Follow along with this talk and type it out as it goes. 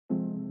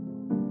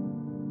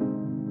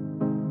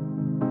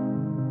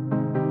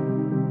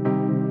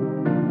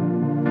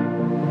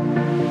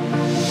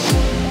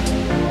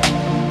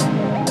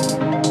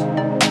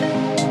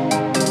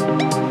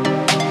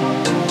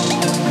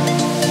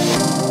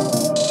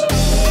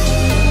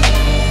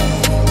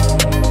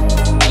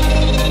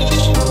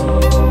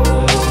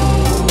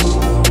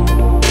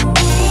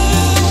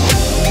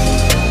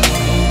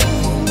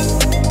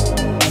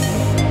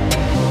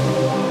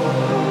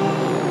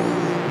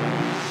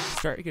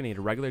need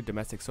a regular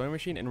domestic sewing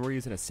machine, and we're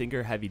using a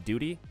Singer Heavy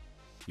Duty,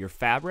 your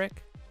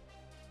fabric,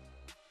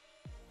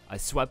 a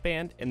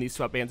sweatband, and these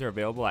sweatbands are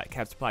available at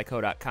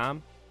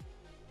capsupplyco.com.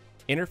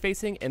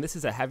 Interfacing, and this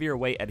is a heavier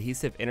weight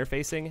adhesive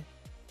interfacing,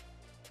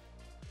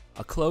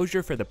 a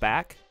closure for the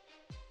back,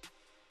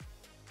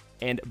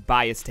 and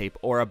bias tape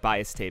or a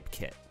bias tape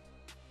kit.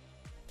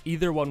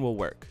 Either one will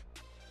work.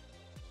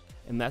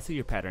 And lastly,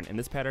 your pattern, and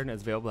this pattern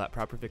is available at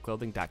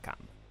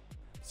properfitclothing.com.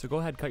 So go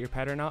ahead and cut your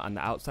pattern out on the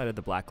outside of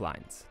the black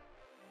lines.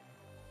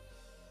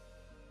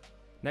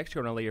 Next,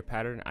 you're going to lay your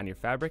pattern on your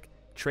fabric,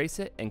 trace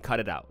it, and cut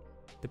it out.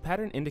 The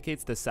pattern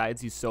indicates the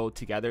sides you sewed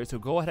together, so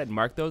go ahead and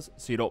mark those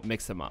so you don't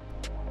mix them up.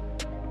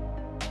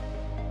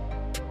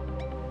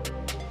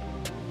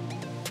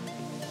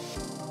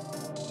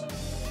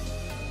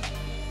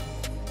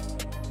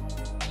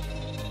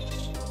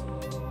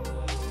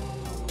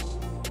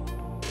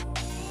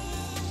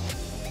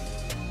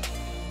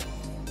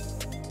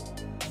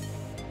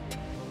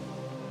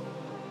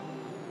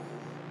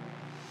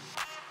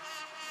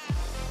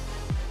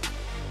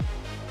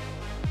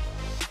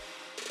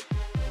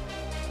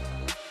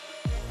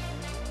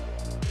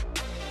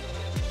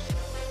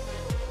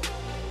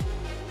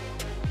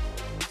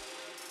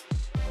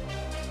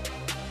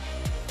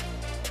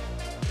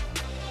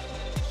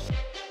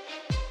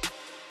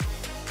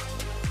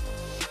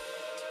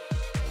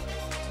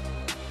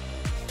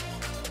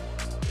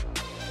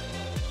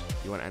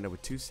 You want to end up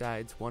with 2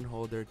 sides, 1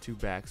 holder, 2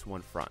 backs,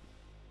 1 front.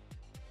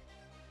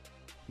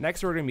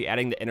 Next, we're going to be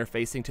adding the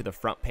interfacing to the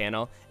front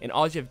panel, and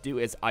all you have to do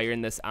is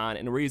iron this on,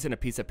 and we're using a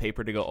piece of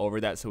paper to go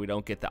over that so we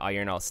don't get the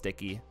iron all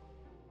sticky.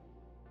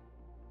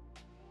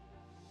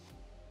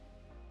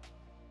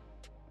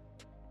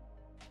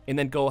 And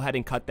then go ahead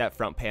and cut that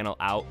front panel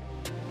out.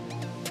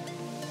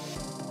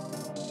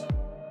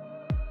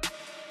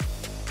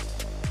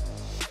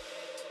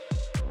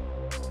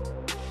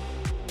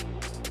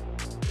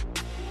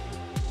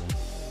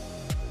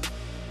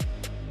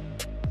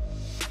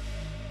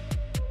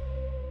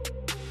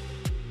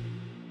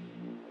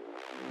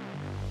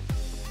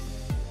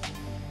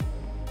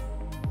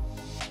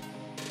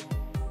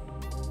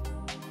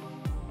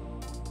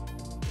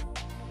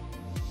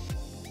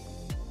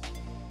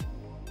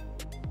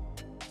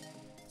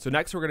 So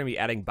next we're going to be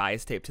adding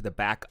bias tape to the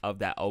back of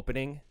that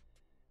opening.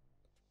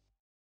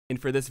 And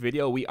for this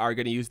video, we are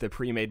going to use the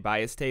pre-made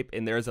bias tape,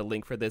 and there is a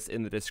link for this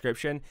in the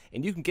description.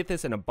 And you can get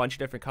this in a bunch of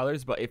different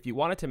colors, but if you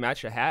wanted to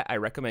match a hat, I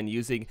recommend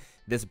using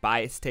this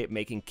bias tape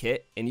making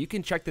kit. And you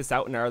can check this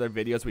out in our other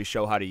videos. We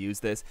show how to use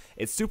this.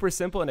 It's super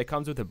simple, and it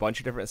comes with a bunch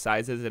of different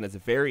sizes, and it's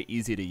very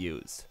easy to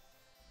use.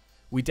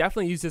 We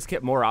definitely use this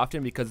kit more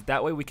often because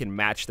that way we can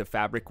match the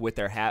fabric with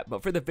our hat.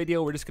 But for the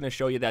video, we're just going to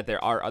show you that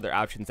there are other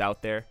options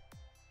out there.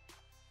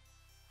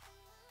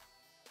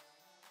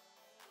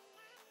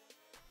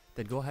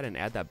 Then go ahead and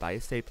add that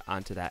bias tape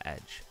onto that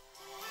edge.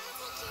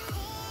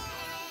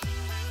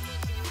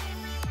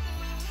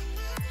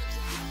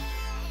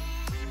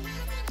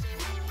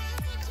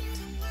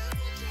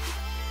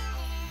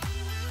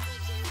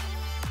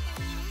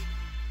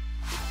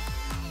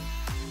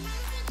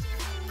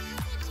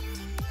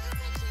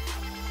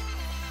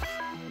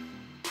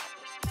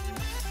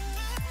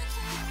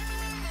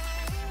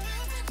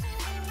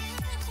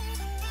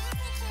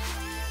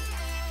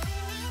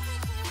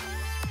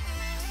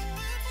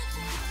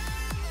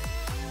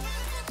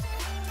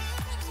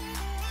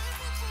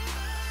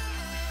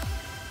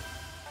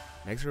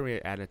 Next, we're going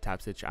to add a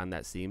top stitch on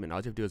that seam, and all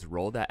you have to do is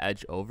roll that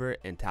edge over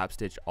and top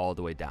stitch all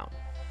the way down.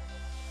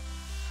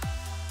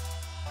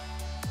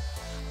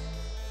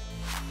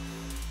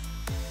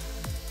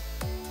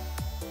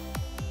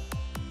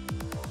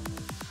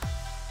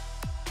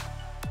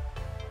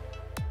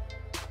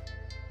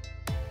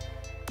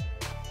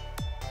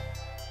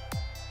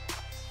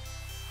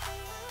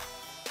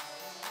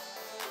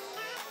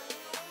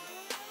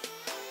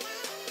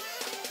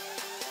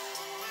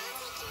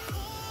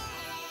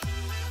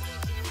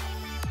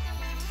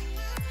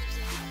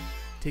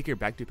 Take your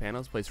back 2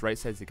 panels, place right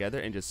sides together,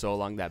 and just sew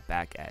along that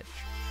back edge.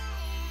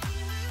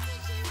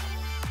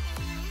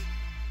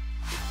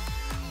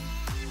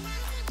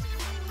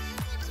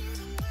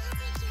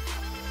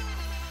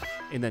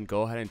 And then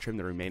go ahead and trim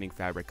the remaining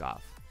fabric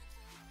off.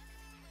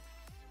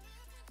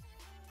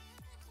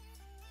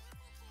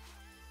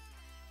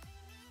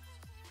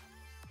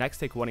 Next,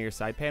 take one of your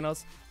side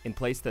panels and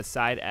place the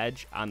side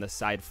edge on the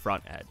side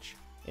front edge.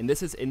 And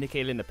this is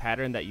indicated in the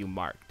pattern that you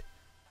marked.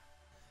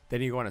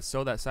 Then you want to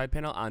sew that side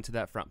panel onto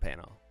that front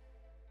panel.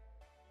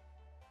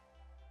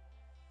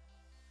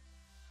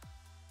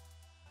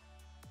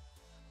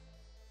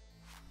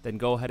 Then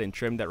go ahead and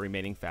trim that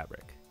remaining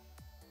fabric.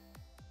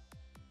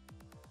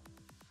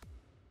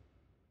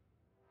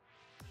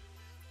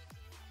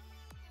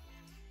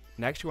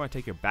 Next, you want to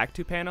take your back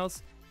 2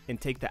 panels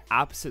and take the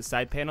opposite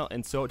side panel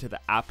and sew it to the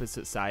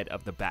opposite side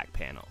of the back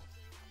panel.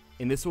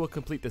 And this will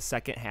complete the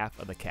second half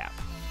of the cap.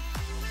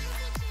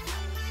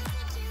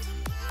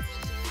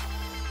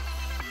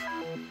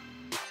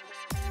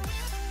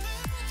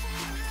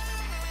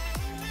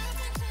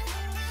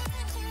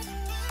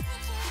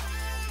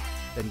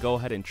 Then go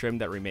ahead and trim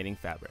that remaining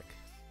fabric.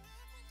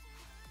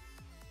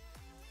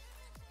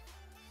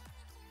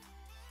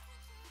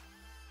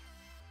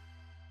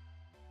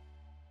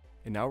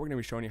 And now we're going to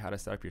be showing you how to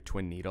set up your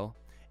twin needle.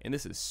 And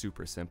this is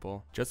super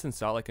simple. Just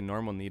install like a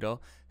normal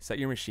needle, set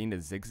your machine to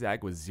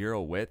zigzag with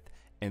 0 width,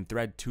 and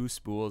thread 2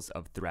 spools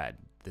of thread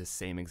the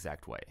same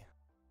exact way.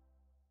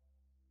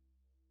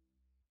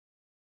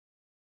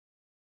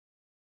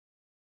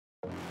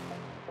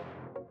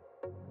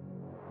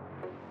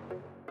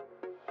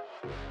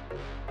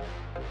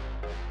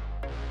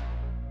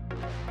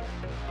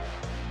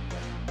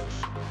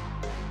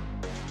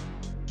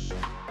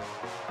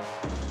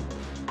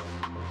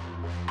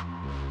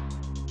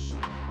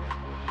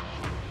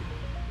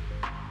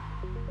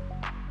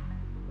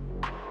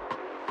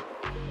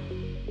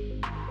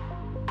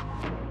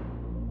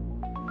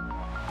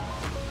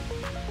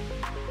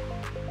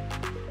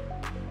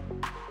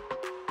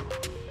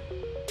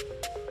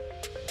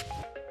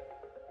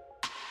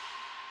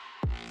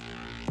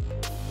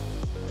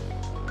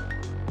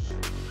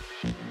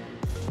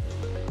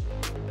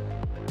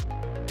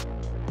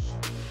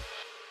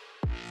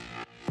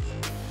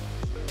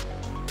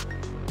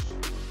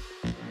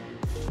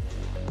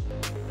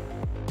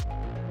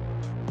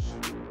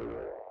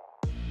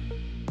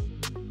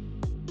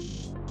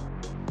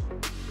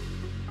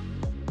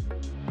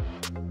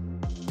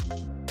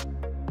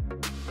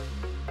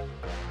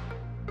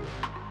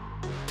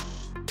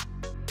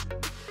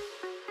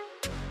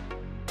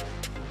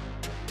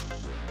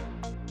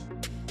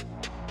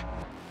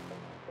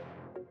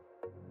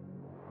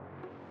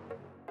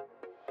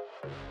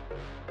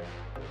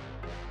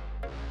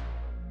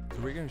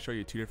 So we're going to show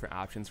you 2 different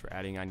options for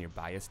adding on your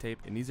bias tape,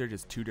 and these are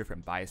just 2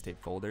 different bias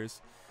tape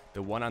folders.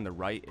 The one on the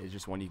right is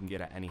just one you can get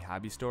at any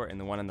hobby store, and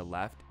the one on the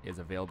left is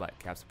available at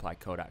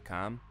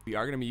capsupplyco.com. We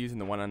are going to be using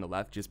the one on the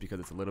left just because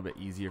it's a little bit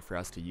easier for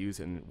us to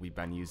use, and we've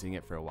been using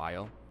it for a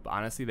while. But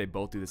honestly, they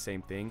both do the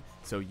same thing,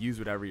 so use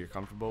whatever you're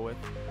comfortable with.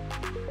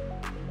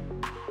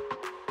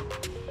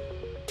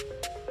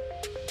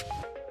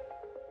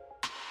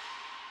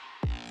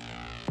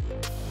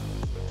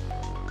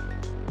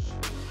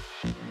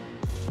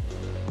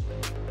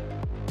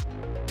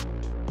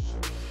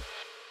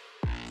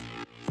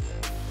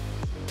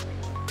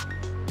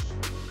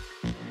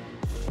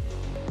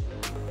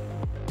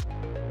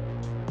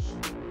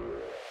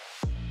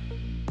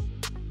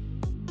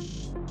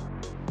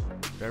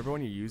 Whatever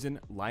one you're using,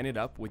 line it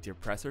up with your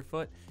presser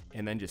foot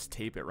and then just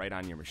tape it right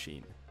on your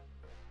machine.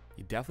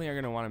 You definitely are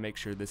going to want to make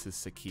sure this is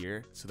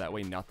secure so that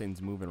way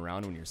nothing's moving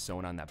around when you're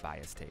sewing on that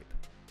bias tape.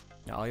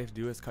 Now all you have to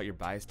do is cut your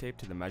bias tape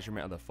to the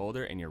measurement of the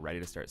folder and you're ready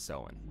to start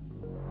sewing.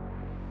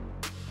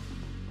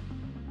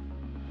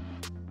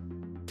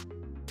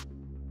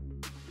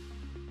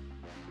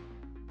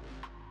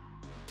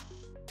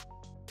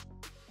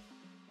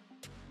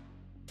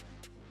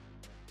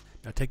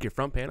 Now take your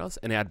front panels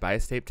and add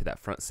bias tape to that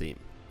front seam.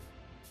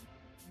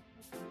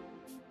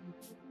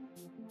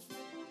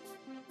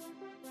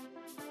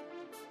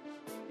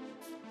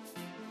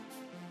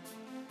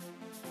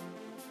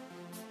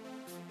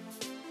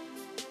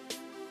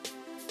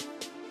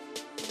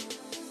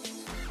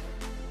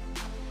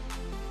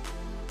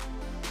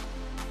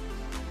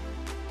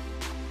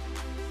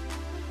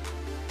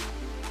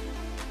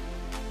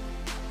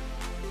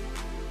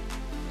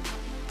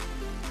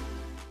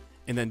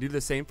 And then do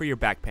the same for your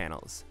back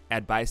panels.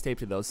 Add bias tape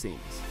to those seams.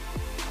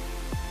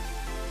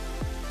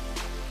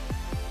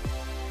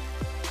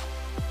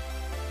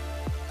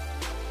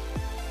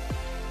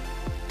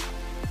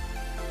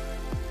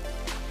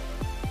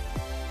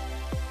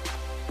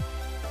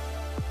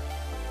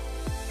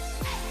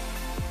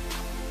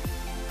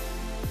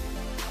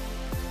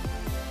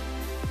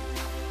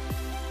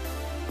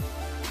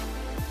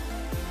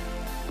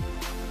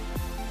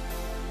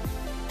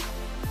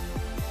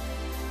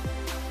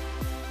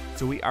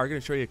 So we are going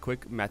to show you a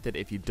quick method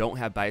if you don't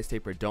have bias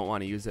tape or don't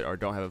want to use it or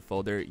don't have a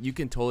folder. You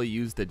can totally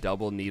use the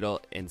double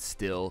needle and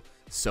still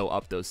sew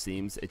up those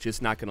seams. It's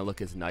just not going to look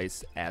as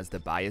nice as the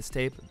bias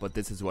tape, but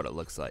this is what it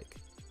looks like.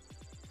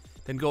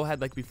 Then go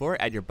ahead like before,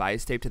 add your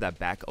bias tape to that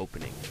back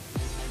opening.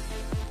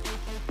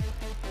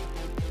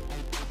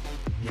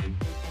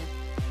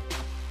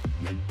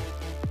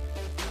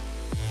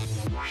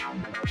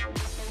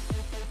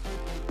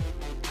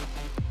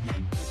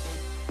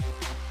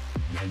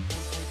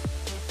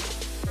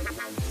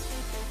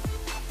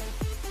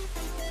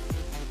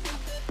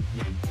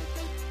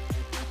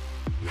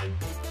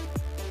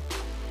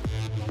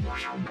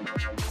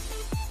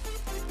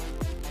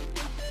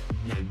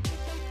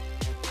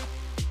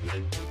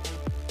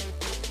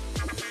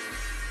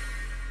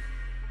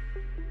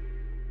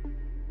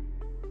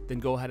 Then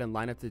go ahead and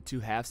line up the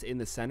 2 halves in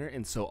the center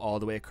and sew all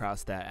the way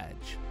across that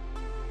edge.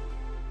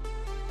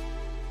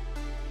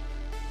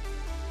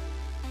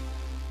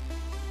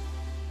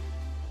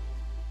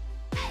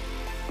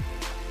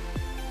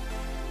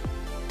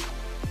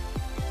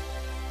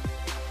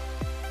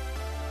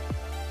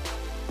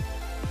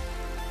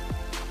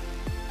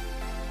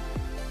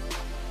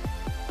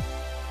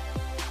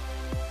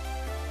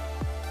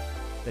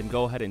 Then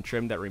go ahead and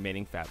trim that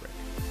remaining fabric.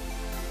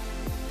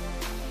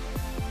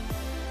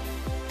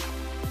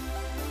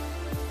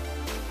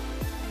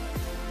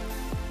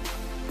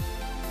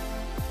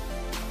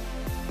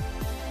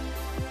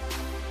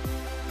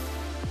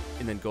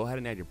 and then go ahead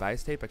and add your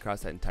bias tape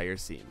across that entire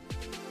seam.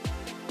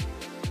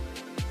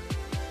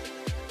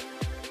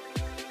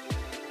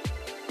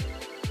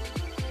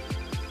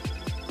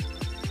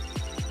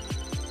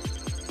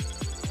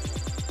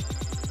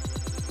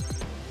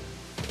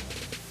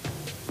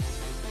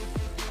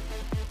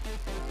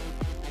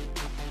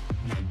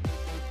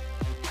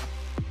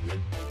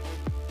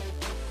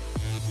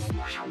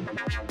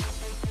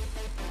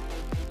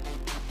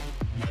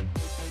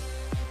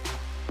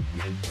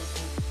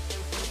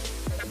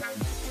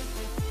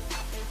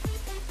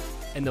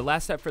 And the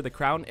last step for the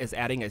crown is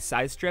adding a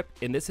side strip,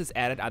 and this is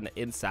added on the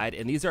inside,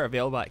 and these are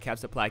available at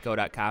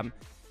capsupplyco.com.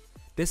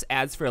 This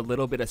adds for a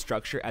little bit of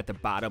structure at the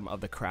bottom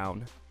of the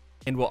crown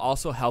and will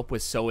also help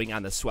with sewing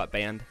on the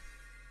sweatband.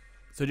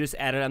 So just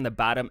add it on the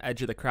bottom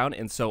edge of the crown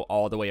and sew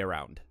all the way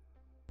around.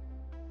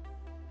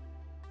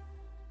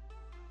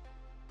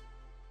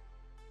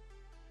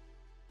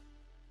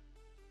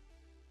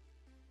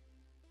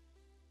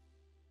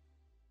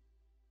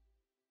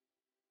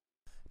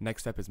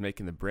 Next step is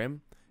making the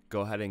brim. Go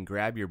ahead and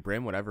grab your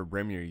brim, whatever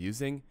brim you're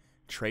using,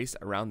 trace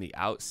around the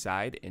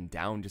outside and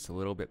down just a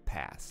little bit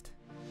past.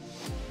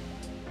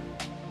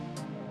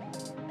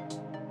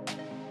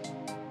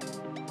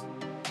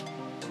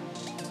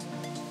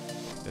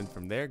 Then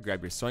from there,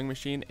 grab your sewing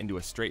machine and do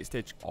a straight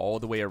stitch all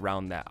the way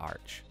around that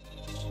arch.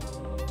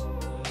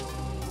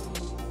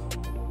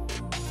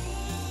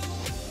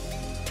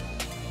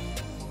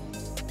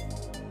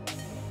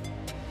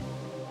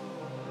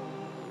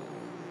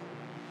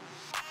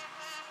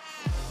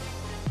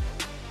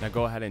 Now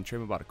go ahead and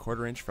trim about a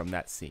 1/4 inch from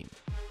that seam.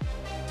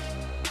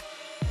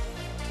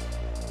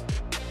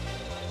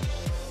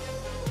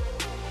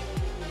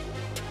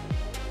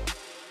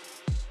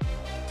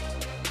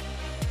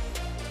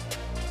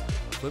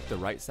 Flip the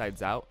right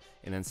sides out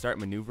and then start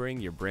maneuvering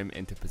your brim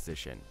into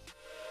position.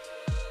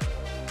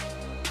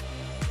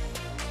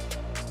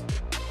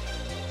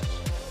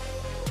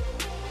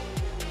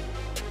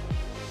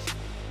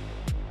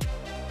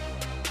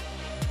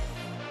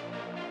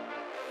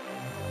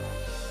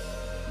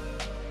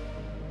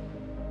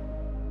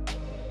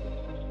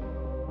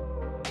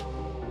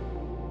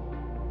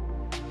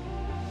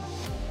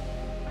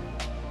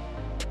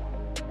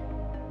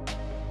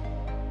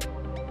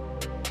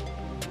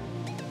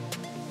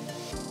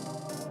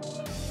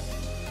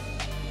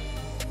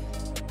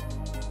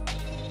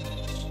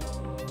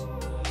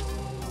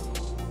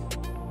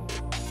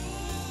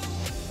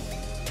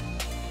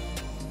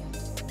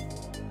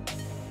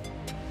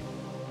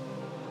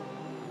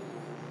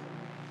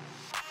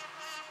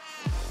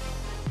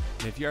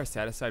 And if you are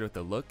satisfied with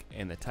the look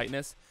and the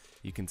tightness,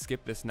 you can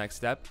skip this next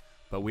step,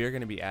 but we are going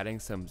to be adding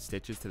some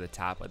stitches to the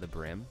top of the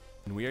brim.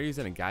 And we are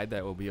using a guide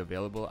that will be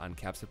available on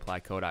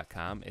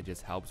capsupplyco.com. It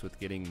just helps with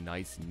getting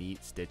nice,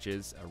 neat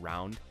stitches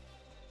around.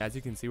 As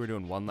you can see, we're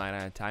doing one line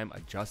at a time,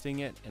 adjusting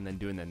it, and then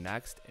doing the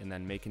next, and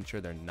then making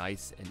sure they're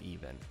nice and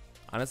even.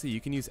 Honestly,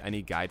 you can use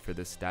any guide for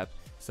this step,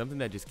 something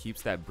that just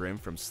keeps that brim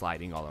from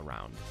sliding all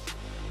around.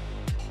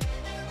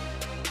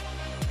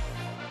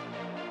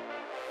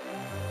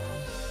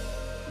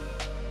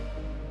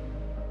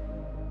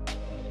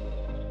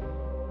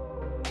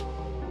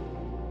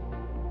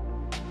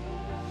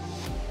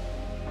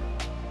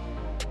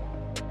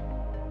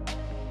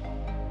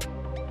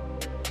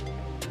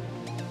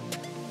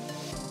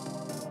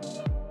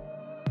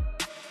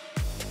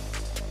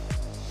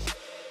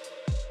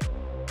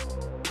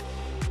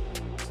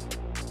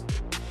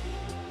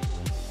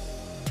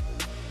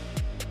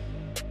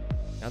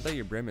 Now that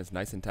your brim is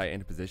nice and tight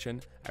into position,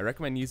 I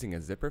recommend using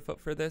a zipper foot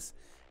for this,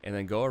 and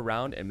then go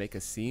around and make a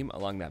seam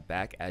along that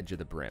back edge of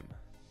the brim.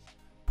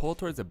 Pull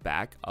towards the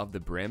back of the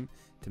brim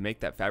to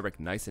make that fabric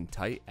nice and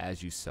tight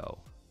as you sew.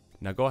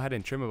 Now go ahead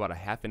and trim about a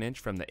 1/2 inch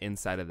from the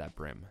inside of that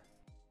brim.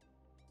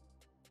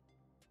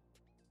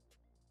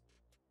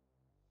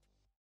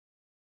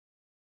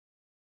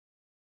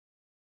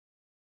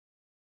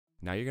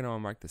 Now you're going to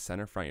mark the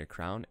center front of your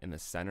crown and the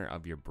center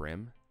of your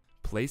brim.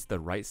 Place the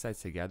right sides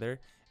together,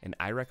 and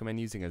I recommend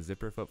using a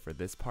zipper foot for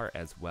this part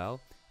as well,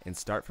 and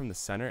start from the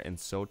center and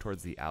sew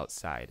towards the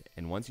outside.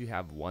 And once you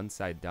have one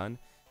side done,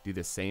 do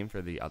the same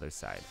for the other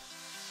side.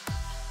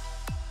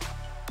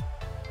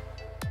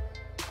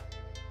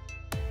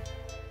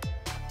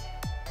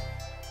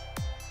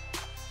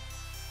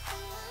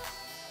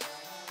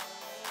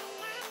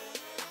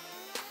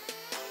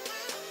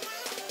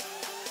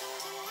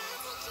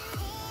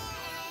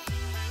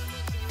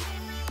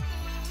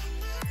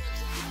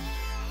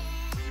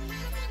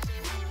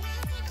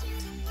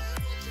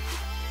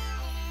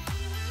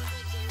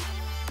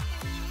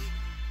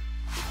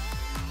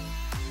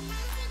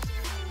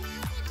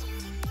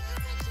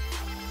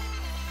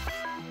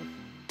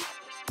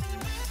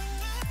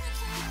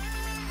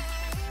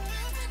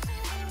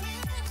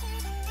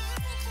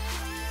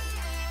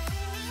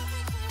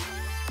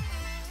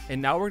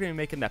 And now we're going to be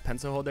making that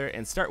pencil holder,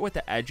 and start with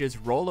the edges,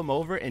 roll them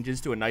over, and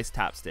just do a nice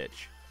top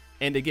stitch.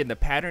 And again, the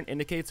pattern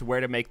indicates where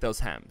to make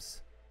those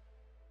hems.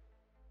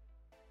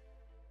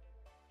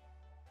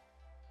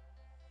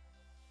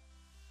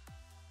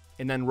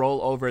 And then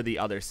roll over the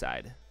other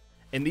side.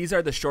 And these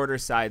are the shorter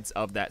sides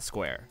of that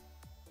square.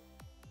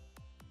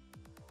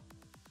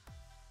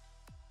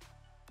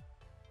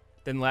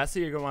 Then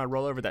lastly, you're going to want to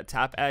roll over that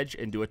top edge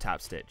and do a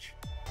top stitch.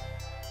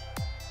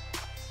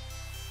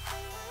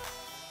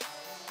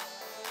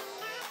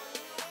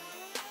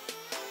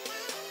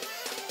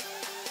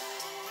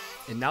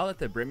 And now that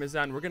the brim is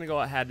on, we're going to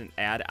go ahead and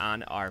add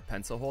on our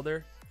pencil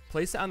holder.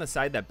 Place it on the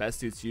side that best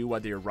suits you,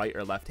 whether you're right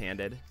or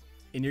left-handed.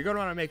 And you're going to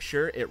want to make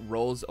sure it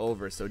rolls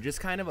over. So just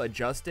kind of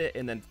adjust it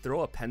and then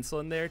throw a pencil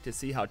in there to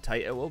see how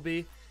tight it will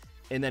be.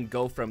 And then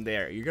go from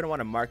there. You're going to want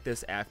to mark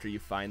this after you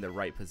find the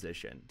right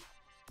position.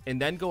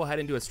 And then go ahead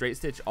and do a straight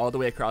stitch all the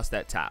way across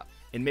that top.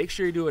 And make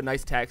sure you do a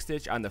nice tack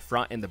stitch on the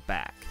front and the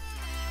back.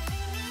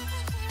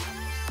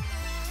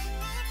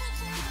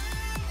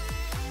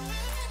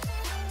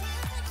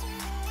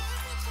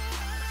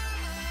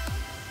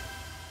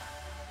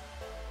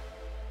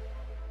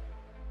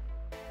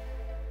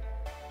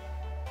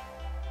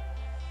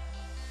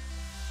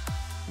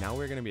 Now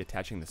we're going to be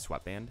attaching the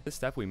sweatband. This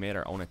step we made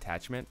our own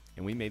attachment,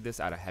 and we made this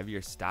out of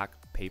heavier stock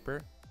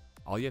paper.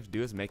 All you have to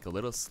do is make a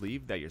little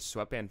sleeve that your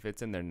sweatband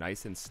fits in there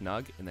nice and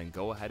snug, and then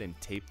go ahead and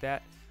tape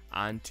that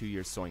onto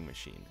your sewing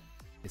machine.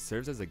 It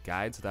serves as a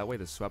guide so that way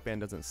the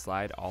sweatband doesn't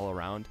slide all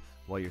around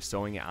while you're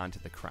sewing it onto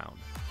the crown.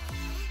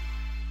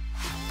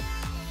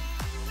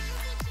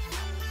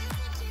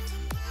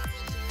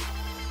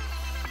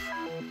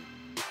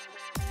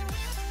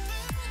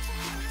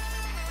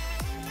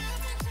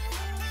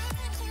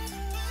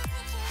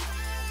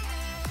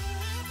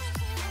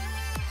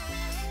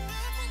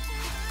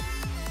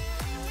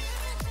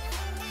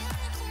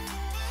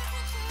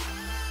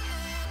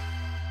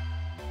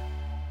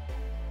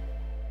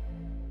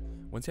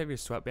 Once you have your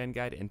sweatband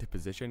guide into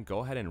position, go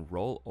ahead and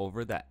roll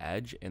over that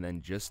edge and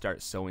then just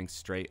start sewing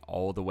straight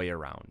all the way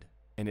around.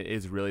 And it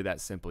is really that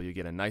simple. You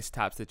get a nice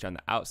top stitch on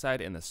the outside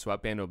and the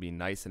sweatband will be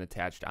nice and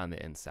attached on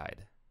the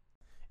inside.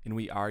 And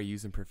we are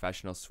using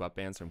professional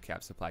sweatbands from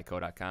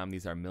capsupplyco.com.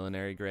 These are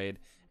millinery grade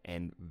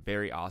and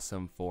very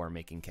awesome for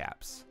making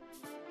caps.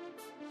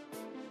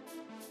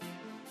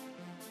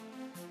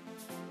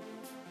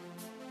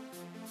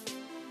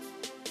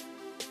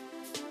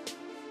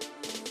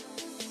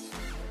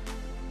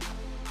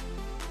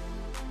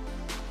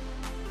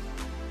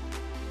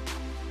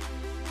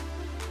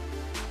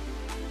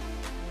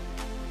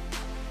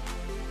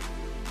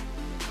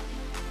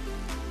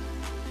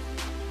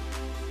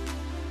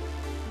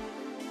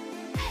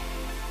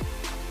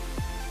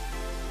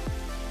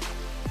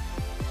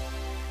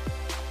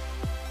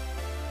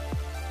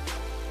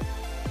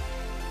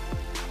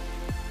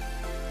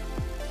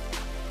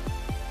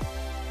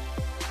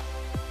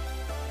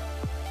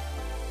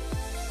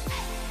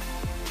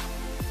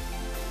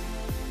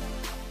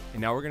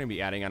 Now we're going to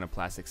be adding on a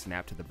plastic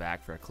snap to the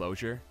back for a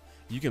closure.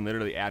 You can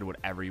literally add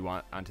whatever you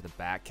want onto the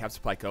back. Cap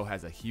Supply Co.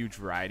 has a huge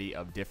variety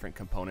of different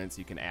components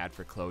you can add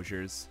for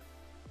closures.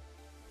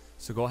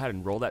 So go ahead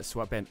and roll that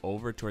sweatband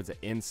over towards the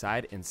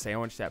inside and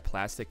sandwich that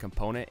plastic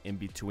component in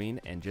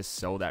between and just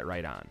sew that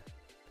right on.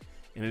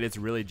 And it is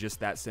really just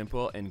that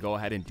simple, and go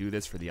ahead and do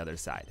this for the other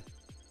side.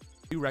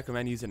 I do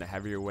recommend using a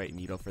heavier weight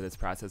needle for this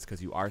process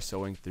because you are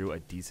sewing through a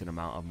decent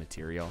amount of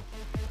material.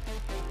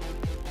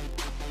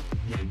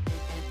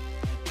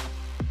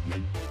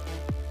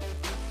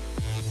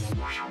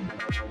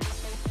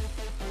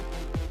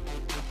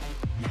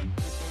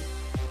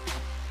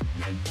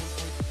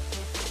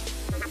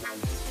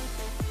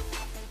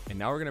 And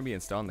now we're going to be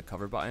installing the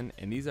cover button,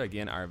 and these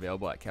again are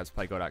available at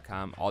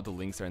capsupplyco.com. All the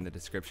links are in the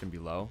description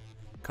below.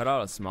 Cut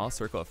out a small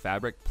circle of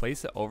fabric,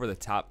 place it over the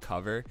top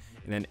cover,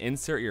 and then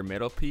insert your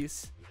middle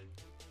piece,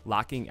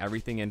 locking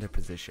everything into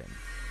position.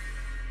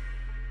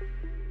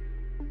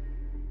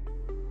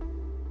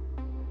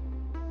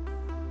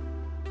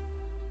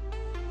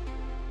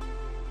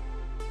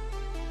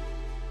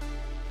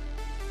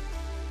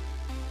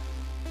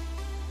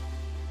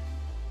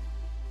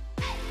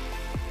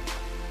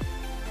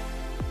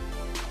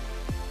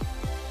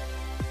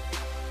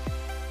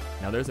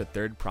 Now there's a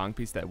third prong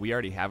piece that we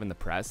already have in the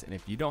press, and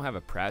if you don't have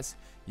a press,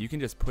 you can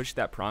just push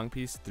that prong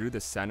piece through the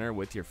center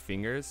with your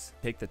fingers,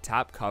 take the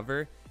top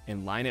cover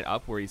and line it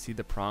up where you see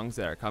the prongs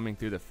that are coming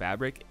through the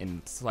fabric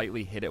and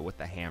slightly hit it with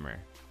the hammer.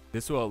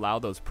 This will allow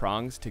those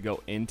prongs to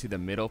go into the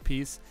middle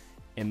piece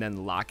and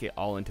then lock it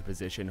all into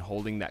position,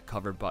 holding that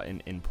cover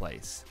button in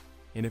place.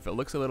 And if it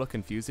looks a little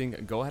confusing,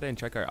 go ahead and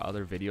check our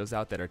other videos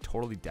out that are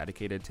totally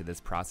dedicated to this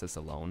process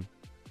alone.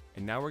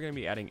 And now we're going to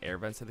be adding air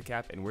vents to the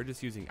cap, and we're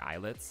just using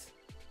eyelets.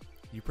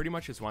 You pretty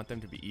much just want them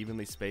to be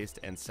evenly spaced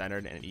and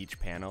centered in each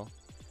panel.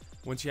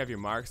 Once you have your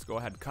marks, go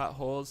ahead, cut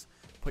holes,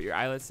 put your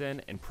eyelets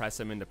in, and press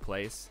them into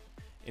place.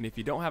 And if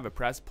you don't have a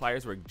press,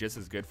 pliers work just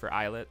as good for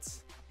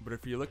eyelets. But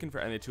if you're looking for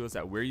any tools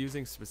that we're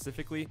using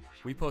specifically,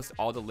 we post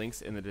all the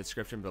links in the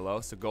description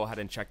below, so go ahead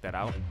and check that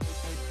out.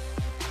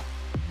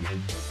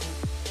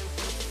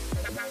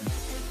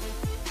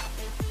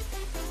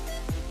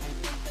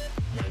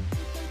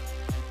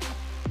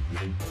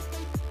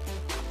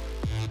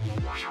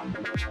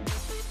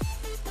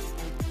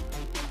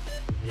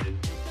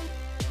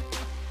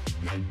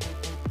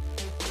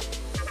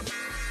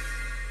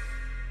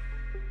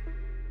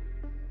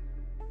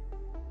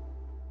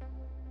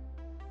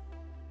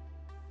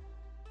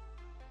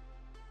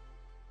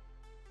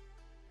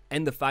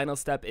 And the final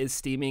step is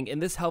steaming,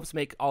 and this helps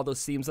make all those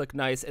seams look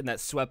nice, and that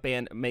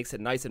sweatband makes it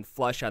nice and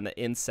flush on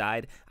the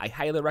inside. I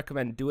highly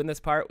recommend doing this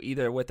part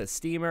either with a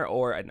steamer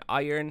or an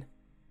iron.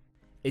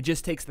 It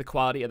just takes the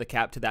quality of the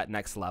cap to that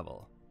next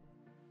level.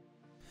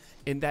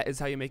 And that is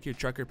how you make your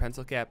trucker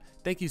pencil cap.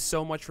 Thank you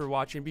so much for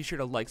watching. Be sure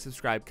to like,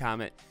 subscribe,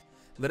 comment.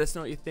 Let us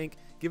know what you think.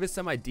 Give us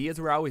some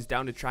ideas. We're always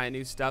down to try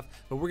new stuff,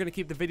 but we're going to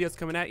keep the videos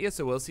coming at you,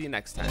 so we'll see you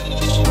next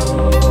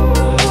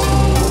time.